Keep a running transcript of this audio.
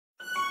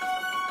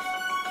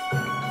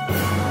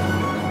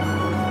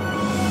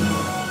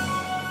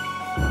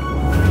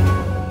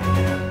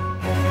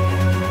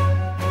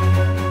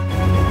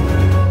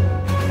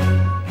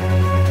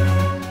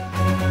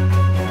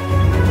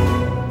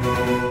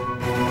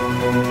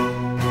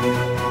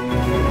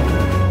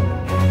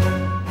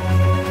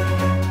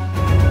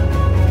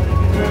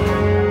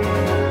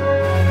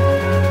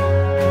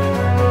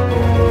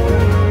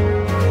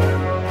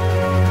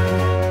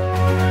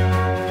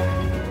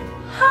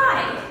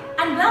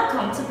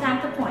Welcome to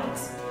Panther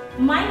Points.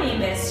 My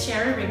name is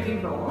Sherry Rigby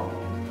Roll,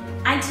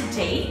 and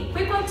today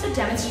we're going to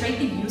demonstrate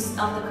the use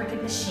of the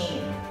Cricut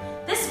machine.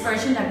 This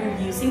version that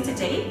we're using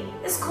today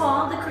is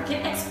called the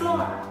Cricut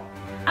Explorer.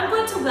 I'm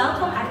going to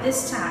welcome at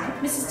this time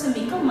Mrs.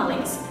 Tamika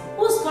Mullings,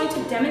 who is going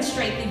to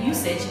demonstrate the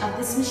usage of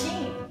this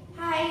machine.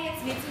 Hi,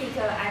 it's me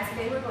Tamika, and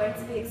today we're going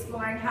to be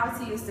exploring how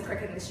to use the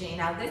Cricut machine.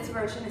 Now this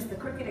version is the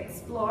Cricut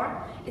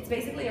Explorer. It's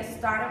basically a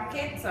startup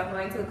kit, so I'm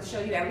going to show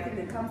you everything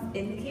that comes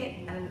in the kit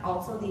and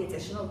also the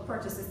additional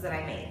purchases that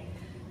I made.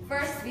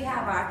 First, we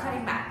have our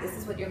cutting mat. This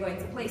is what you're going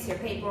to place your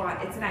paper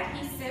on. It's an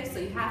adhesive, so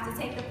you have to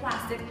take the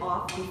plastic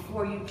off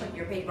before you put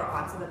your paper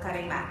onto the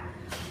cutting mat.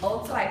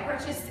 Also, I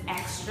purchased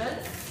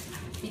extras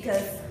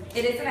because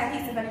it is an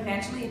adhesive and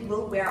eventually it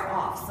will wear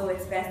off. So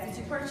it's best that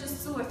you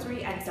purchase 2 or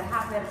 3 and to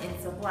have them in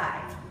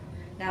supply.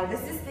 Now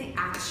this is the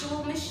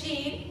actual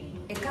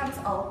machine. It comes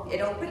out,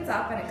 it opens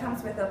up and it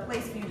comes with a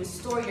place for you to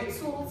store your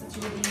tools that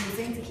you will be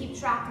using to keep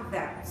track of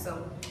them.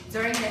 So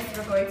during this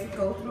we're going to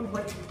go through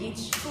what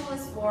each tool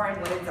is for and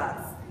what it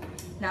does.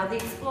 Now the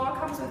Explorer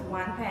comes with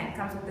one pen. It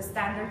comes with the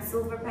standard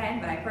silver pen,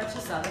 but I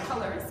purchased other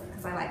colors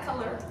because I like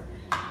color.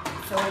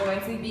 So we're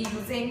going to be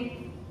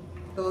using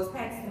those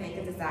pens to make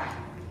a design.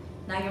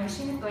 Now your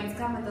machine is going to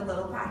come with a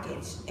little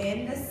package.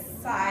 In the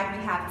side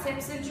we have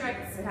tips and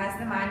tricks. It has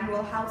the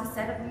manual, how to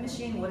set up the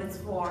machine, what it's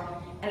for,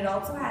 and it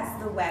also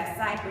has the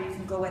website where you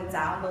can go and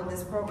download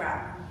this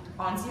program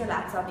onto your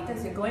laptop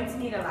because you're going to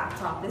need a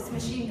laptop. This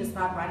machine does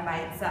not run by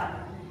itself.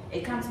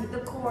 It comes with the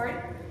cord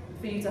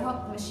for you to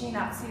hook the machine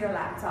up to your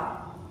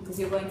laptop because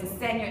you're going to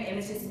send your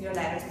images and your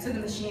letters to the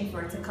machine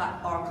for it to cut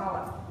or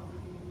color.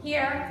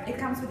 Here, it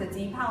comes with a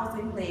deep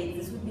housing blade.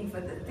 This would be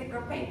for the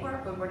thicker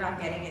paper, but we're not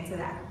getting into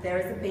that. There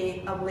is a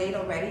blade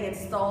already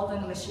installed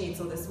in the machine,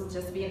 so this will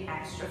just be an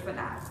extra for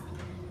that.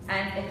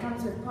 And it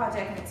comes with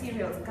project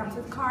materials. It comes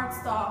with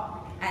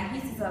cardstock and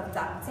pieces of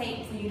duct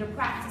tape for you to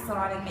practice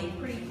on and make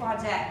pretty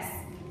projects.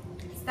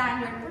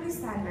 Standard, pretty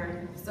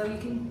standard. So you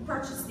can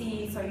purchase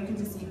these or you can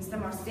just use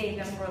them or save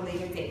them for a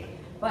later date.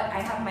 But I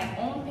have my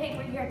own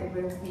paper here that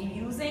we'll be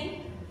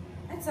using.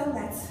 And so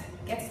let's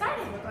get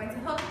started. We're going to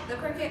hook the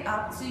Cricut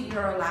up to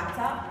your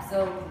laptop.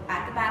 So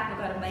at the back,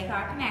 we're going to make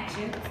our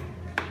connection.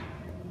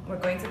 We're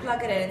going to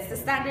plug it in. It's the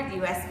standard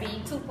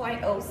USB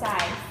 2.0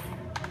 size.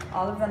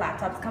 All of the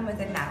laptops come with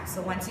it now.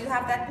 So once you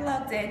have that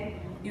plugged in,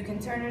 you can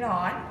turn it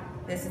on.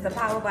 This is the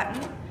power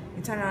button.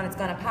 You turn it on, it's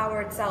going to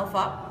power itself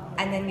up,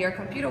 and then your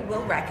computer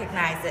will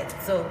recognize it.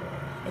 So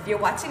if you're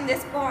watching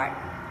this part,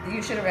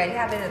 you should already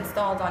have it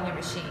installed on your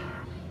machine.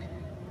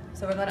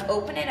 So we're going to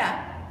open it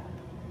up.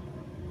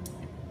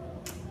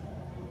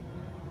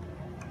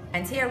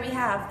 And here we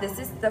have, this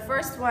is the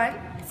first one.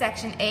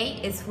 Section A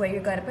is where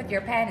you're going to put your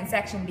pen, and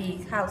section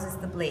B houses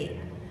the blade.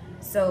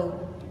 So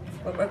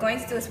what we're going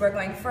to do is we're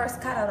going to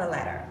first cut out a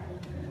letter.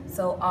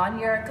 So on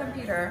your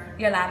computer,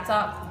 your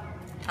laptop,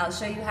 I'll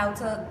show you how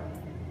to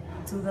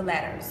do the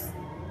letters.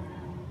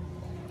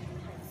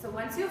 So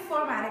once you've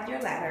formatted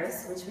your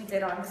letters, which we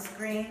did on the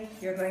screen,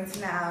 you're going to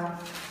now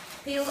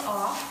peel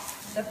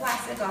off the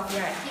plastic off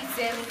your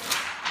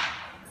adhesive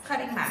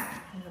cutting mat.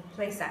 I'm going to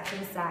place that to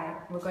the side.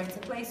 We're going to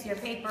place your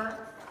paper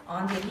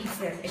on the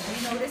adhesive.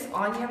 If you notice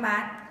on your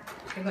mat,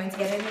 you're going to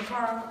get in the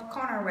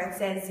corner where it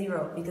says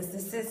 0 because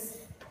this is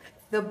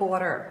the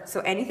border. So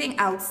anything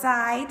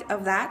outside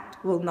of that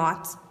will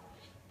not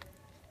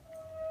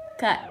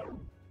cut.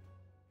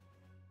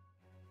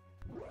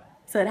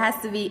 So it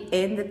has to be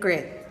in the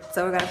grid.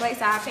 So we're going to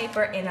place our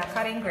paper in a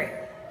cutting grid.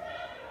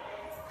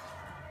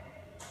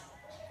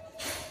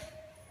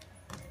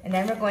 And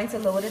then we're going to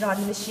load it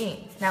on the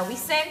machine. Now we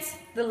sent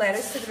the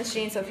letters to the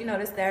machine, so if you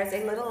notice there's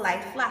a little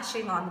light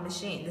flashing on the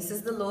machine. This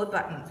is the load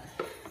button.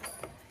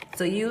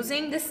 So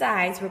using the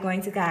sides, we're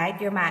going to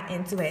guide your mat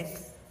into it.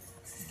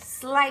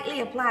 Slightly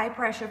apply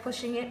pressure,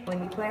 pushing it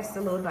when you press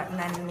the load button,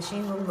 and the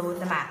machine will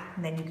load the mat,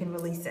 and then you can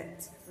release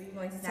it. We're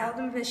going to tell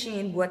the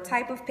machine what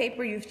type of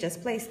paper you've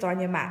just placed on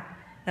your mat.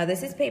 Now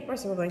this is paper,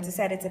 so we're going to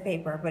set it to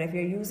paper, but if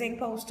you're using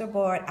poster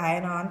board,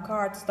 iron-on,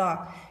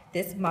 cardstock,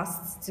 this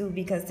must do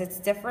because it's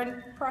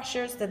different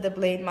pressures that the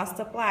blade must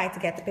apply to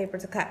get the paper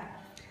to cut.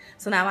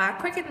 So now our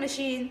Cricut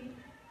machine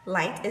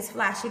light is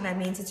flashing, that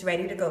means it's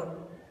ready to go.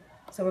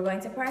 So we're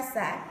going to press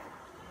that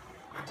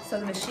so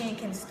the machine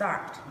can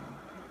start.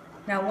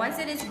 Now once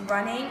it is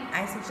running,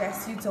 I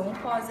suggest you don't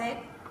pause it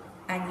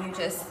and you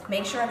just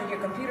make sure that your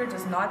computer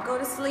does not go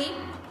to sleep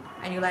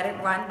and you let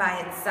it run by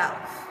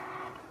itself.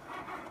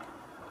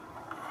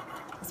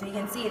 So you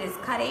can see it is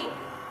cutting.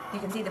 You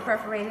can see the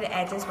perforated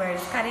edges where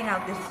it's cutting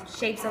out the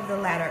shapes of the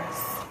letters.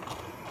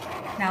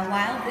 Now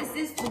while this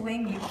is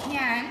doing,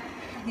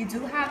 you do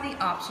have the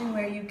option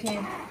where you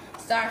can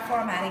start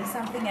formatting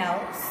something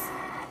else,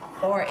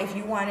 or if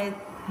you wanted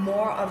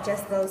more of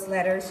just those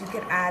letters, you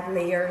could add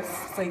layers.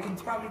 So you can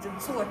probably do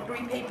 2 or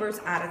 3 papers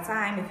at a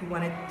time if you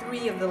wanted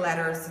 3 of the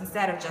letters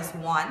instead of just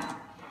 1.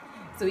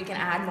 So you can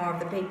add more of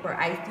the paper.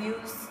 I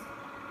use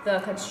the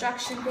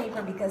construction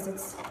paper because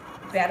it's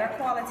better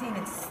quality and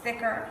it's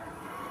thicker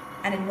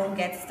and it won't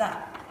get stuck.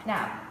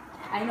 Now,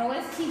 I know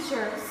as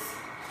teachers,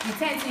 You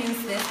tend to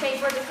use this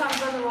paper that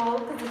comes on the roll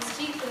because it's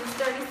cheap and it's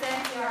 30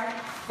 cents yard.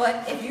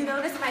 But if you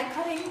notice my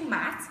cutting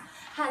mat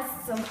has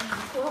some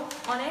aqua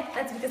on it,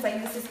 that's because I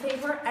use this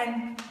paper,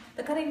 and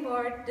the cutting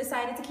board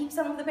decided to keep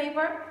some of the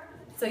paper.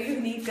 So you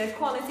need good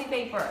quality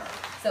paper.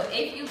 So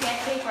if you get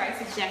paper, I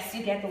suggest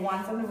you get the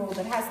ones on the roll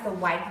that has the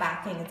white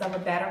backing. It's of a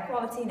better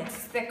quality and it's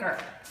thicker.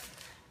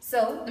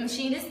 So the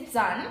machine is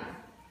done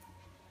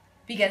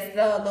because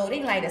the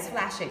loading light is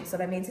flashing. So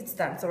that means it's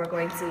done. So we're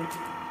going to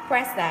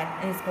press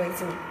that and it's going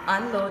to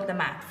unload the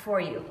mat for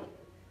you.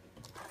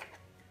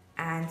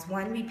 And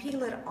when we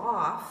peel it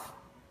off,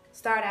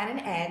 start at an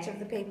edge of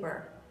the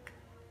paper.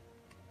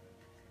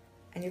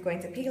 And you're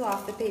going to peel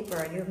off the paper,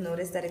 and you'll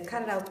notice that it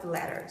cut out the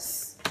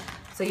letters.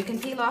 So you can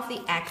peel off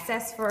the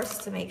excess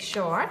first to make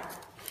sure.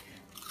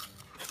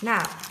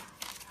 Now,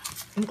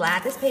 I'm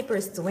glad this paper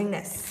is doing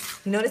this.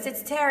 You notice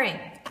it's tearing.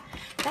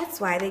 That's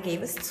why they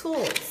gave us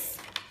tools.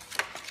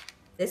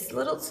 This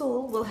little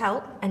tool will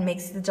help and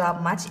makes the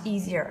job much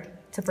easier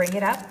to bring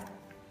it up,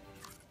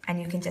 and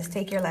you can just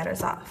take your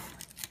letters off.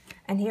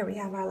 And here we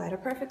have our letter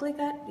perfectly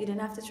cut. You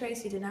didn't have to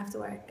trace, you didn't have to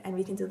work, and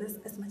we can do this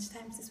as much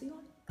times as we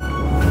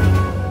want.